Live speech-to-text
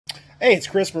Hey, it's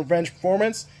Chris from Revenge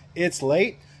Performance. It's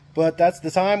late, but that's the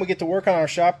time we get to work on our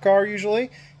shop car usually.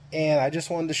 And I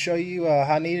just wanted to show you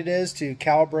how neat it is to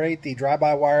calibrate the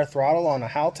drive-by-wire throttle on a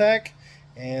Haltech,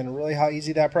 and really how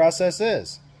easy that process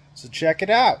is. So check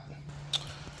it out.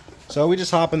 So we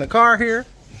just hop in the car here,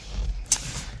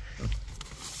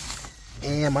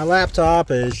 and my laptop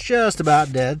is just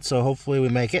about dead, so hopefully we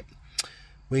make it.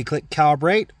 We click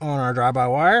calibrate on our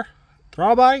drive-by-wire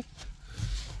throttle body.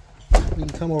 We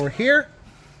can come over here,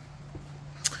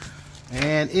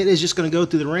 and it is just going to go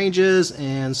through the ranges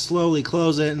and slowly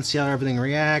close it and see how everything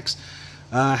reacts.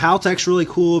 Haltech's really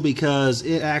cool because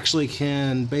it actually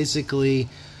can basically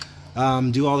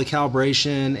do all the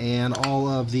calibration and all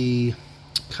of the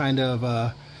kind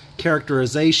of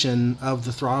characterization of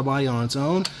the throttle body on its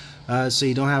own, so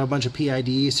you don't have a bunch of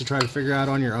PIDs to try to figure out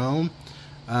on your own.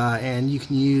 And you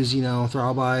can use,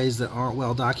 throttle bodies that aren't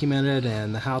well documented,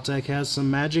 and the Haltech has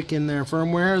some magic in their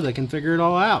firmware that can figure it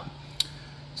all out.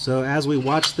 So as we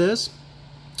watch this,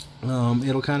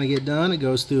 it'll kind of get done. It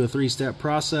goes through a three-step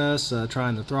process,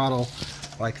 trying to throttle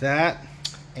like that.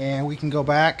 And we can go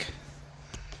back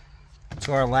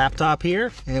to our laptop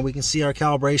here, and we can see our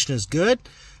calibration is good.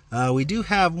 We do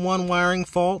have one wiring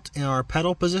fault in our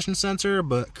pedal position sensor,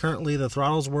 but currently the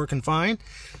throttle's working fine,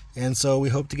 and so we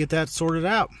hope to get that sorted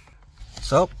out.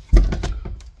 So,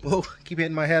 whoa, keep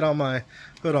hitting my head on my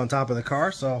hood on top of the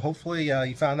car. So hopefully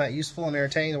you found that useful and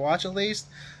entertaining to watch at least.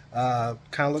 Kind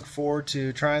of look forward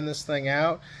to trying this thing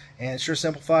out, and it sure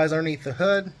simplifies underneath the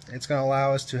hood. It's going to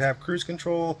allow us to have cruise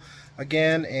control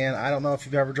again, and I don't know if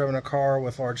you've ever driven a car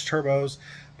with large turbos,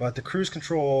 but the cruise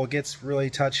control gets really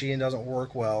touchy and doesn't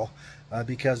work well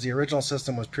because the original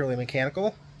system was purely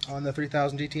mechanical on the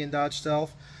 3000 GT and Dodge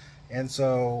Stealth. And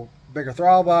so bigger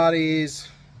throttle bodies,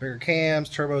 bigger cams,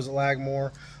 turbos that lag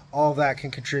more, all of that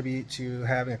can contribute to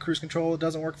having a cruise control that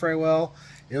doesn't work very well.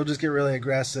 It'll just get really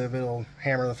aggressive. It'll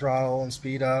hammer the throttle and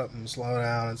speed up and slow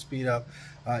down and speed up.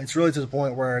 It's really to the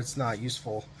point where it's not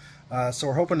useful. So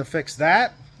we're hoping to fix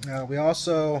that. We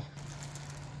also,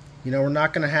 we're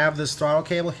not going to have this throttle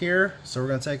cable here, so we're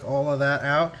going to take all of that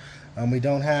out. We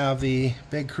don't have the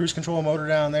big cruise control motor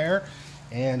down there,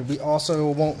 and we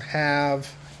also won't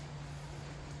have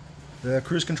the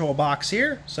cruise control box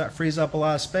here, so that frees up a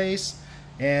lot of space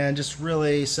and just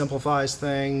really simplifies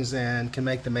things and can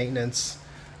make the maintenance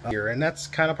here. And that's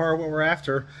kind of part of what we're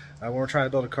after when we're trying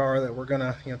to build a car that we're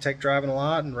gonna take driving a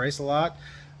lot and race a lot.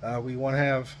 We want to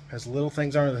have as little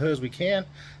things under the hood as we can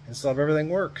and still have everything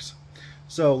works.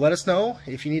 So let us know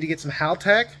if you need to get some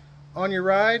Haltech on your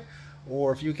ride,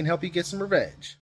 or if you can help you get some revenge.